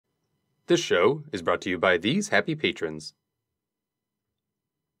This show is brought to you by these happy patrons.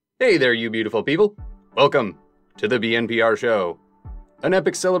 Hey there, you beautiful people! Welcome to the BNPR show, an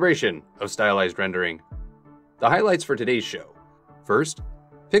epic celebration of stylized rendering. The highlights for today's show. First,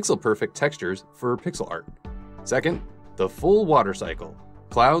 pixel-perfect textures for pixel art. Second, the full water cycle.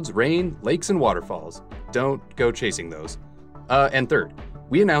 Clouds, rain, lakes, and waterfalls. Don't go chasing those. And third,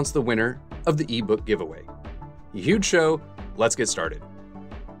 we announced the winner of the ebook giveaway. A huge show, let's get started.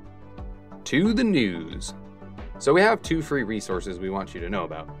 To the news. So we have two free resources we want you to know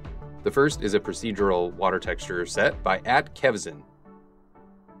about. The first is a procedural water texture set by @Kevzin.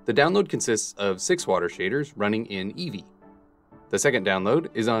 The download consists of 6 water shaders running in Eevee. The second download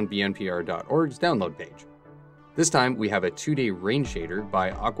is on bnpr.org's download page. This time we have a 2-day rain shader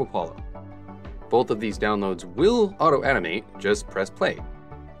by Aquapollo. Both of these downloads will auto-animate, just press play.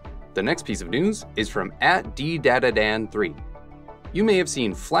 The next piece of news is from @ddadadan3. You may have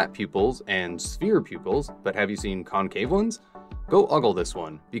seen flat pupils and sphere pupils, but have you seen concave ones? Go ogle this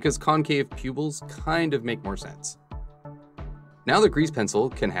one, because concave pupils kind of make more sense. Now the grease pencil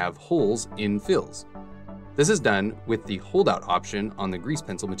can have holes in fills. This is done with the holdout option on the grease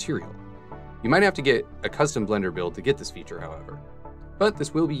pencil material. You might have to get a custom Blender build to get this feature, however, but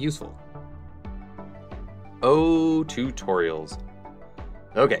this will be useful. Oh, tutorials.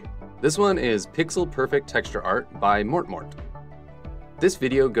 Okay, this one is Pixel Perfect Texture Art by Mortmort. This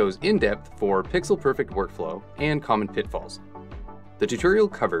video goes in depth for pixel perfect workflow and common pitfalls. The tutorial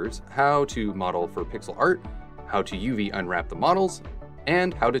covers how to model for pixel art, how to UV unwrap the models,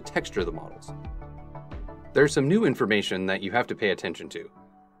 and how to texture the models. There's some new information that you have to pay attention to.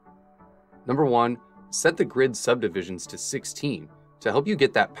 Number 1, set the grid subdivisions to 16 to help you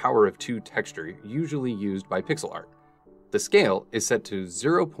get that power of 2 texture usually used by pixel art. The scale is set to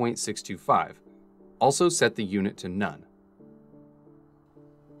 0.625. Also set the unit to none.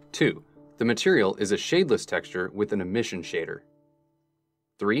 2. The material is a shadeless texture with an emission shader.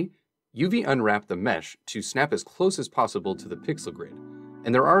 3. UV unwrap the mesh to snap as close as possible to the pixel grid,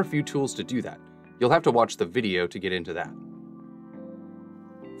 and there are a few tools to do that. You'll have to watch the video to get into that.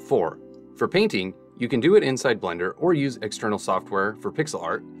 4. For painting, you can do it inside Blender or use external software for pixel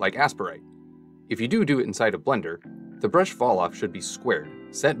art like Aspirite. If you do it inside of Blender, the brush fall-off should be squared,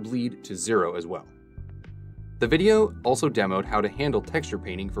 set bleed to 0 as well. The video also demoed how to handle texture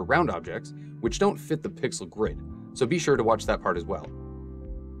painting for round objects which don't fit the pixel grid, so be sure to watch that part as well.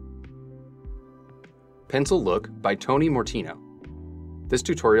 Pencil Look by Tony Mortino. This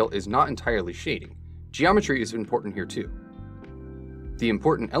tutorial is not entirely shading. Geometry is important here too. The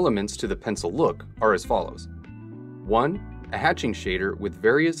important elements to the pencil look are as follows. 1. A hatching shader with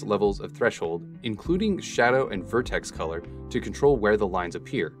various levels of threshold, including shadow and vertex color to control where the lines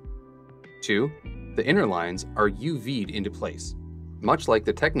appear. 2. The inner lines are UV'd into place, much like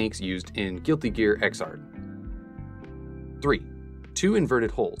the techniques used in Guilty Gear Xrd. 3. 2 inverted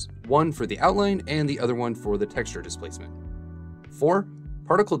holes, one for the outline and the other one for the texture displacement. 4.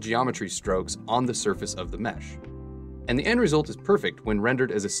 Particle geometry strokes on the surface of the mesh. And the end result is perfect when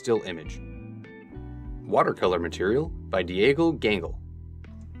rendered as a still image. Watercolor material by Diego Gangle.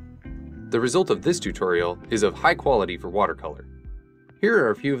 The result of this tutorial is of high quality for watercolor. Here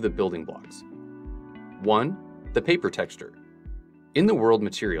are a few of the building blocks. 1. The paper texture. In the world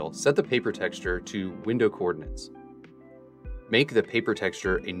material, set the paper texture to window coordinates. Make the paper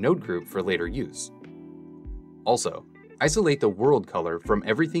texture a node group for later use. Also, isolate the world color from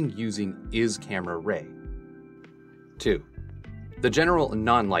everything using isCameraRay. 2. The general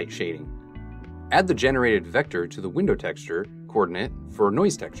non-light shading. Add the generated vector to the window texture coordinate for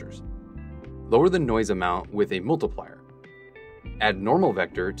noise textures. Lower the noise amount with a multiplier. Add normal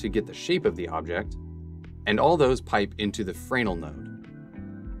vector to get the shape of the object, and all those pipe into the Fresnel node.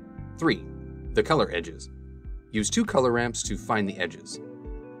 3. The color edges. Use 2 color ramps to find the edges.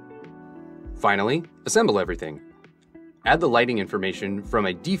 Finally, assemble everything. Add the lighting information from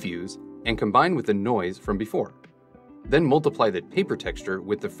a diffuse and combine with the noise from before. Then multiply the paper texture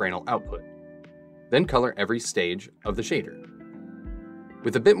with the Fresnel output. Then color every stage of the shader.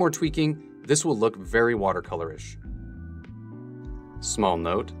 With a bit more tweaking, this will look very watercolorish. Small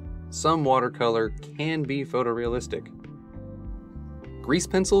note, some watercolor can be photorealistic. Grease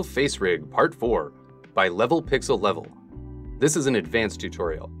Pencil Face Rig Part 4 by Level Pixel Level. This is an advanced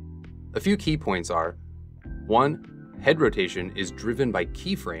tutorial. A few key points are: 1. Head rotation is driven by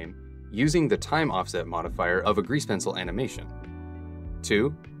keyframe using the time offset modifier of a grease pencil animation.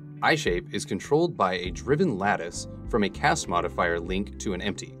 2. Eye shape is controlled by a driven lattice from a cast modifier link to an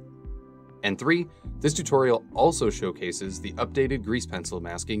empty. And 3. This tutorial also showcases the updated grease pencil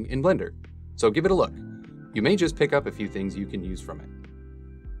masking in Blender, so give it a look. You may just pick up a few things you can use from it.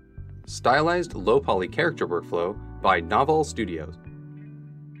 Stylized Low-Poly Character Workflow by Novel Studios.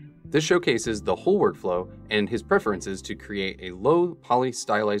 This showcases the whole workflow and his preferences to create a low-poly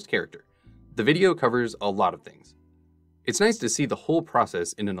stylized character. The video covers a lot of things. It's nice to see the whole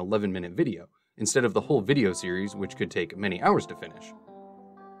process in an 11-minute video, instead of the whole video series which could take many hours to finish.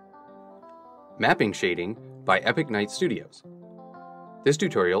 Mapping Shading by Epic Night Studios. This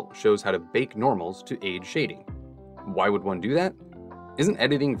tutorial shows how to bake normals to aid shading. Why would one do that? Isn't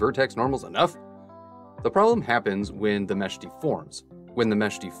editing vertex normals enough? The problem happens when the mesh deforms. When the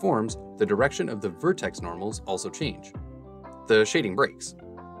mesh deforms, the direction of the vertex normals also change. The shading breaks.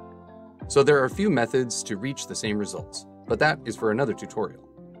 So there are a few methods to reach the same results, but that is for another tutorial.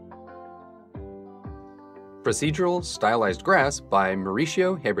 Procedural Stylized Grass by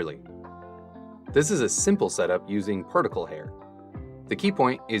Mauricio Heberli. This is a simple setup using particle hair. The key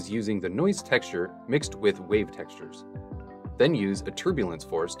point is using the noise texture mixed with wave textures. Then use a turbulence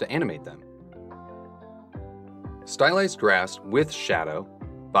force to animate them. Stylized Grass with Shadow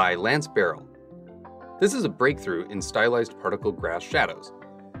by Lance Barrel. This is a breakthrough in stylized particle grass shadows.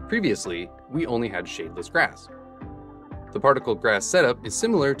 Previously, we only had shadeless grass. The particle grass setup is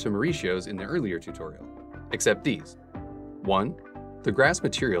similar to Mauricio's in the earlier tutorial, except these. 1. The grass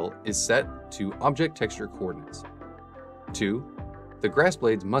material is set to object texture coordinates. 2. The grass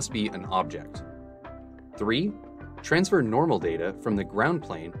blades must be an object. 3. Transfer normal data from the ground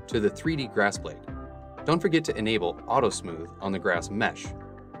plane to the 3D grass blade. Don't forget to enable Auto Smooth on the grass mesh.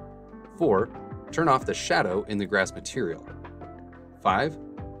 4. Turn off the shadow in the grass material. 5.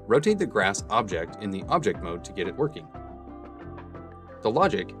 Rotate the grass object in the object mode to get it working. The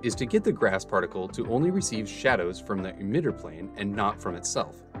logic is to get the grass particle to only receive shadows from the emitter plane and not from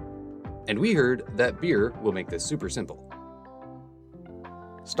itself. And we heard that beer will make this super simple.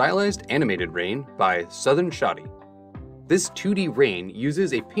 Stylized Animated Rain by Southern Shoddy. This 2D rain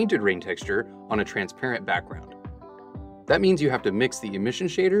uses a painted rain texture on a transparent background. That means you have to mix the emission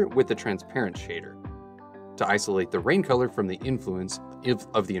shader with the transparent shader. To isolate the rain color from the influence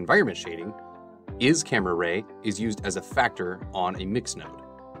of the environment shading, Camera Ray is used as a factor on a mix node.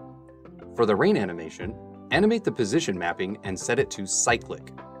 For the rain animation, animate the position mapping and set it to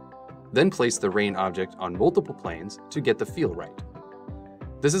cyclic. Then place the rain object on multiple planes to get the feel right.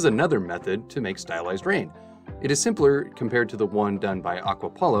 This is another method to make stylized rain. It is simpler compared to the one done by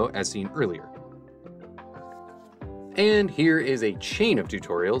Aquapollo as seen earlier. And here is a chain of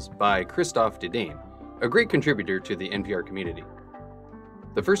tutorials by Christophe Didane, a great contributor to the NPR community.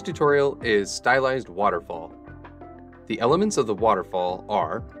 The first tutorial is Stylized Waterfall. The elements of the waterfall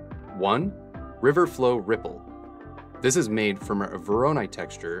are 1. River Flow Ripple. This is made from a Voronoi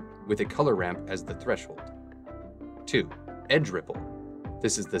texture with a color ramp as the threshold. 2. Edge Ripple.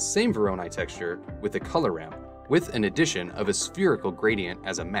 This is the same Voronoi texture with a color ramp with an addition of a spherical gradient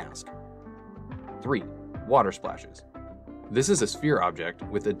as a mask. 3. Water Splashes. This is a sphere object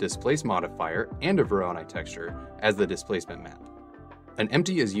with a displace modifier and a Voronoi texture as the displacement map. An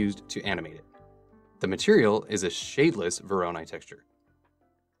empty is used to animate it. The material is a shadeless Voronoi texture.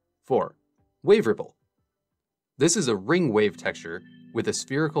 4. Wave Ripple. This is a ring wave texture with a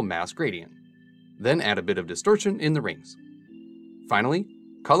spherical mass gradient. Then add a bit of distortion in the rings. Finally,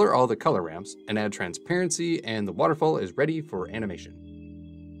 color all the color ramps and add transparency, and the waterfall is ready for animation.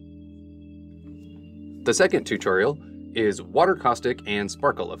 The second tutorial is Water Caustic and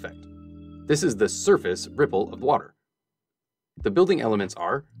Sparkle Effect. This is the surface ripple of water. The building elements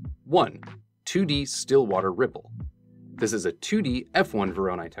are 1. 2D still water ripple. This is a 2D F1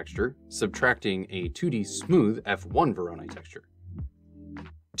 Voronoi texture, subtracting a 2D smooth F1 Voronoi texture.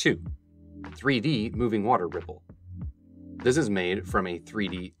 2. 3D moving water ripple. This is made from a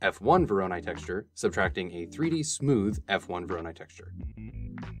 3D F1 Voronoi texture, subtracting a 3D smooth F1 Voronoi texture.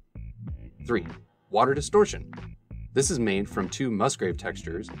 3. Water distortion. This is made from 2 Musgrave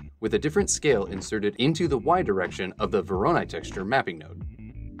textures with a different scale inserted into the Y direction of the Voronoi texture mapping node.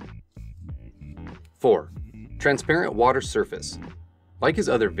 4. Transparent water surface. Like his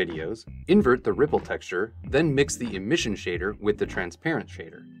other videos, invert the ripple texture, then mix the emission shader with the transparent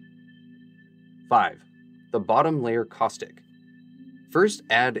shader. 5. The bottom layer caustic. First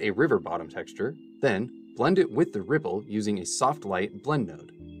add a river bottom texture, then blend it with the ripple using a soft light blend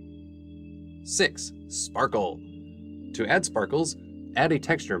node. 6. Sparkle. To add sparkles, add a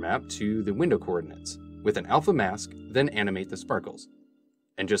texture map to the window coordinates with an alpha mask, then animate the sparkles.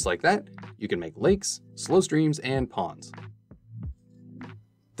 And just like that, you can make lakes, slow streams, and ponds.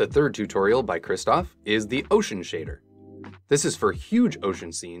 The third tutorial by Christophe is the Ocean Shader. This is for huge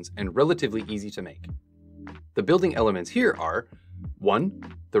ocean scenes and relatively easy to make. The building elements here are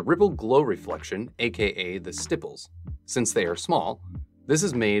 1. The ripple glow reflection, aka the stipples. Since they are small, This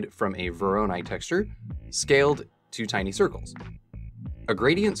is made from a Voronoi texture, scaled to tiny circles. A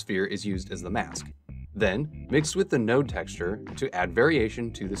gradient sphere is used as the mask, then mixed with the node texture to add variation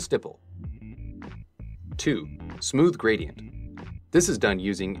to the stipple. 2. Smooth gradient. This is done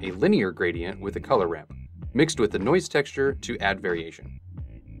using a linear gradient with a color ramp, mixed with the noise texture to add variation.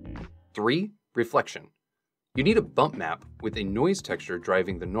 3. Reflection. You need a bump map with a noise texture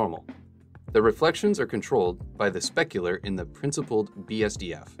driving the normal. The reflections are controlled by the specular in the principled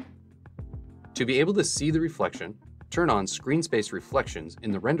BSDF. To be able to see the reflection, turn on screen space reflections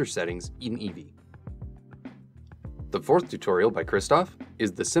in the render settings in Eevee. The fourth tutorial by Christoph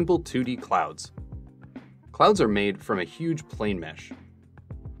is the simple 2D clouds. Clouds are made from a huge plane mesh.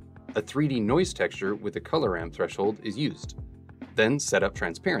 A 3D noise texture with a color ramp threshold is used. Then set up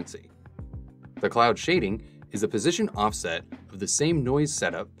transparency. The cloud shading is a position offset of the same noise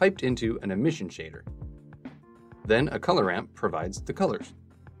setup piped into an emission shader. Then a color ramp provides the colors.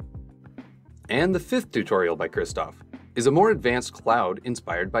 And the fifth tutorial by Christoph is a more advanced cloud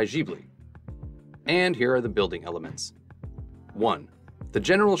inspired by Ghibli. And here are the building elements. 1. The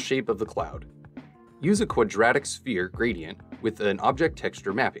general shape of the cloud. Use a quadratic sphere gradient with an object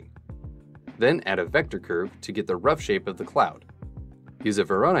texture mapping. Then add a vector curve to get the rough shape of the cloud. Use a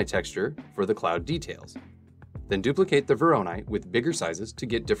Voronoi texture for the cloud details. Then duplicate the Voronoi with bigger sizes to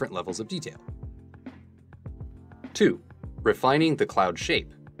get different levels of detail. 2. Refining the cloud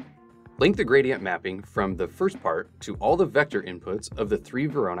shape. Link the gradient mapping from the first part to all the vector inputs of the 3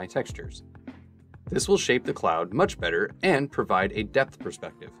 Voronoi textures. This will shape the cloud much better and provide a depth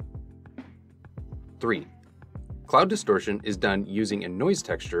perspective. 3. Cloud distortion is done using a noise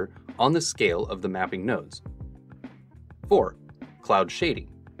texture on the scale of the mapping nodes. 4. Cloud shading.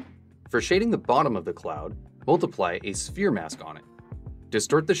 For shading the bottom of the cloud, multiply a sphere mask on it.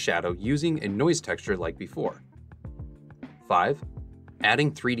 Distort the shadow using a noise texture like before. 5.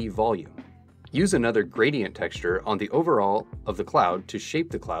 Adding 3D volume. Use another gradient texture on the overall of the cloud to shape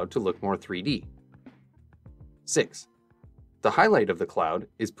the cloud to look more 3D. 6. The highlight of the cloud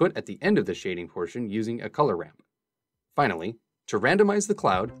is put at the end of the shading portion using a color ramp. Finally, to randomize the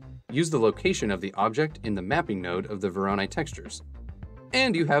cloud, use the location of the object in the mapping node of the Voronoi textures.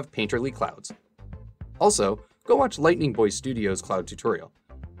 And you have painterly clouds. Also, go watch Lightning Boy Studio's cloud tutorial.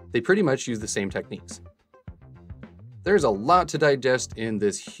 They pretty much use the same techniques. There's a lot to digest in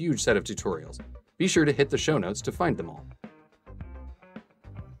this huge set of tutorials. Be sure to hit the show notes to find them all.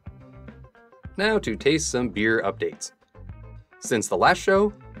 Now to taste some beer updates. Since the last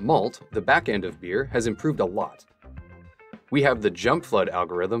show, malt, the back end of beer, has improved a lot. We have the jump flood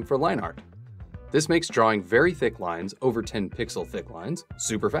algorithm for line art. This makes drawing very thick lines, over 10 pixel thick lines,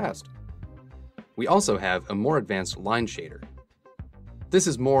 super fast. We also have a more advanced line shader. This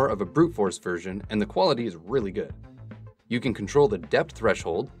is more of a brute force version and the quality is really good. You can control the depth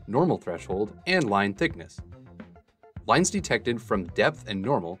threshold, normal threshold, and line thickness. Lines detected from depth and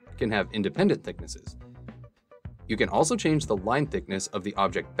normal can have independent thicknesses. You can also change the line thickness of the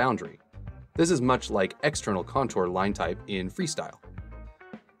object boundary. This is much like external contour line type in Freestyle.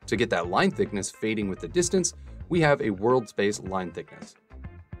 To get that line thickness fading with the distance, we have a world space line thickness.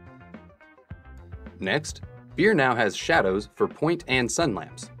 Next, beer now has shadows for point and sun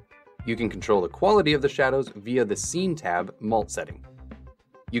lamps. You can control the quality of the shadows via the Scene tab malt setting.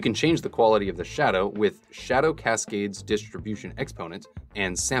 You can change the quality of the shadow with Shadow Cascades Distribution Exponent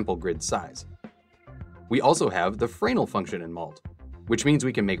and Sample Grid Size. We also have the Fresnel function in malt, which means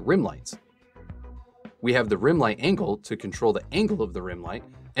we can make rim lights. We have the rim light angle to control the angle of the rim light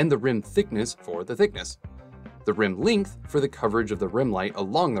and the rim thickness for the thickness, the rim length for the coverage of the rim light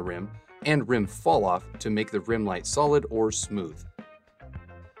along the rim, and rim fall off to make the rim light solid or smooth.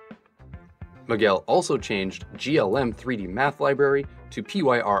 Miguel also changed GLM 3D Math Library to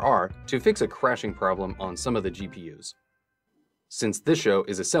PYRR to fix a crashing problem on some of the GPUs. Since this show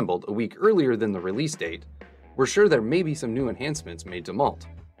is assembled a week earlier than the release date, we're sure there may be some new enhancements made to Malt.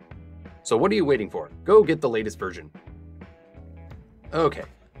 So what are you waiting for? Go get the latest version. Okay,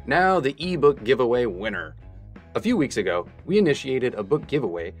 now the ebook giveaway winner. A few weeks ago, we initiated a book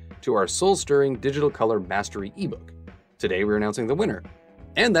giveaway to our soul-stirring digital color mastery ebook. Today we're announcing the winner.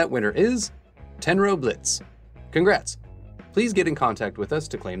 And that winner is Tenro Blitz. Congrats! Please get in contact with us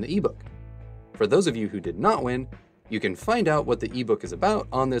to claim the ebook. For those of you who did not win, you can find out what the ebook is about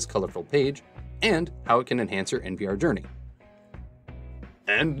on this colorful page and how it can enhance your NPR journey.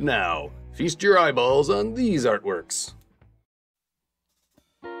 And now, feast your eyeballs on these artworks.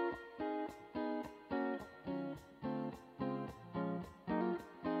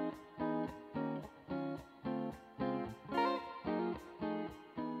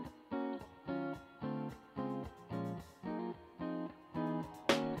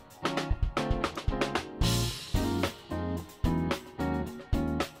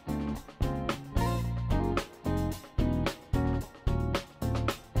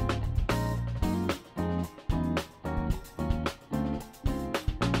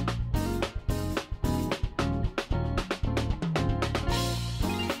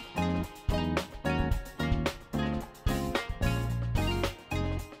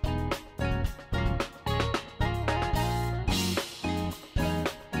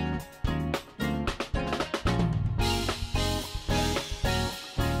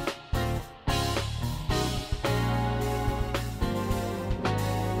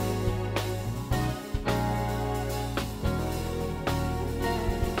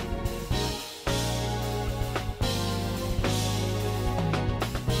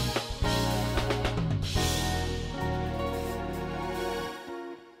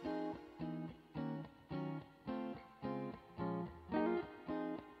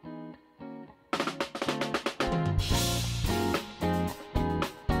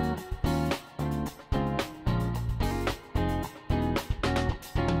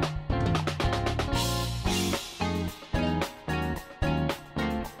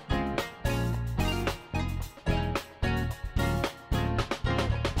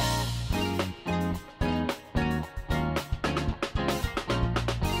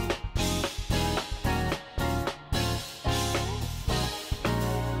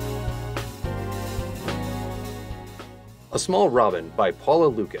 A Small Robin by Paula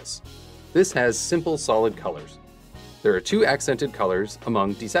Lucas. This has simple solid colors. There are 2 accented colors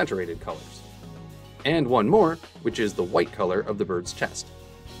among desaturated colors. And one more, which is the white color of the bird's chest.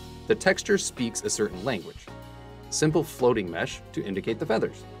 The texture speaks a certain language. Simple floating mesh to indicate the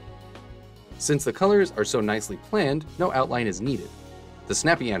feathers. Since the colors are so nicely planned, no outline is needed. The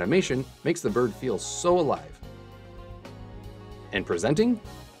snappy animation makes the bird feel so alive. And presenting,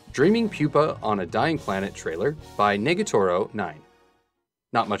 Dreaming Pupa on a Dying Planet trailer by Negatoro9.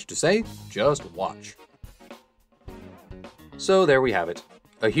 Not much to say, just watch. So there we have it,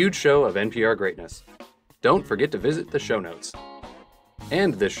 a huge show of NPR greatness. Don't forget to visit the show notes.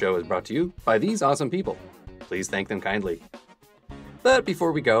 And this show is brought to you by these awesome people. Please thank them kindly. But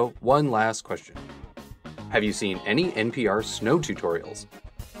before we go, one last question. Have you seen any NPR snow tutorials?